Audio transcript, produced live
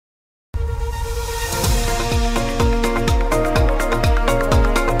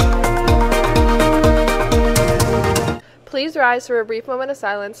Please rise for a brief moment of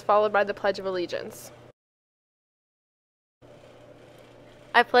silence, followed by the Pledge of Allegiance.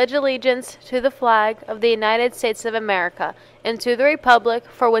 I pledge allegiance to the flag of the United States of America and to the republic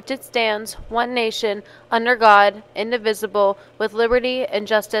for which it stands, one nation, under God, indivisible, with liberty and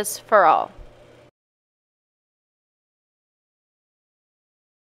justice for all.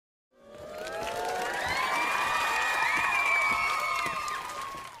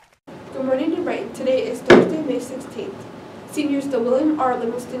 Good morning, New Brighton. Today is Thursday, May 16th. Seniors, the William R.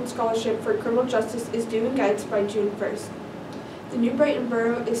 Livingston Scholarship for Criminal Justice is due in guidance by June 1st. The New Brighton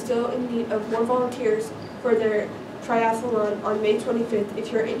Borough is still in need of more volunteers for their triathlon on May 25th.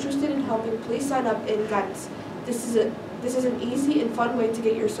 If you're interested in helping, please sign up in guidance. This is an easy and fun way to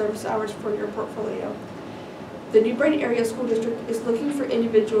get your service hours for your portfolio. The New Brighton Area School District is looking for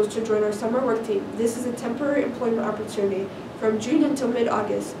individuals to join our summer work team. This is a temporary employment opportunity from June until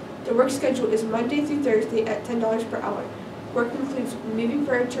mid-August. The work schedule is Monday through Thursday at $10 per hour. Work includes moving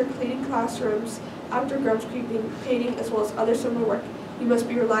furniture, cleaning classrooms, outdoor groundskeeping, painting, as well as other summer work. You must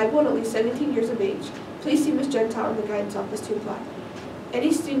be reliable and at least 17 years of age. Please see Ms. Gentile in the guidance office to apply.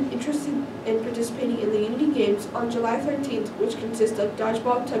 Any student interested in participating in the Unity Games on July 13th, which consists of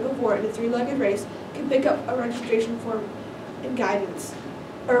dodgeball, tug-of-war, and a three-legged race, can pick up a registration form and guidance.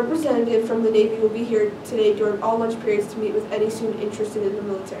 A representative from the Navy will be here today during all lunch periods to meet with any student interested in the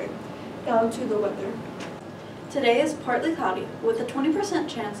military. Now to the weather. Today is partly cloudy with a 20%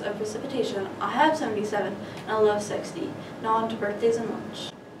 chance of precipitation. I have 77 and a low of 60. Now on to birthdays and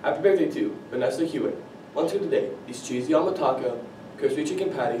lunch. Happy birthday to Vanessa Hewitt. Lunch for today is cheesy almond taco, crispy chicken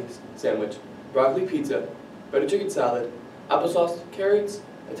patties, sandwich, broccoli pizza, butter chicken salad, applesauce, carrots,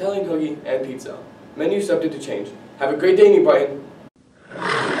 Italian cookie, and pizza. Menu subject to change. Have a great day, New Brighton.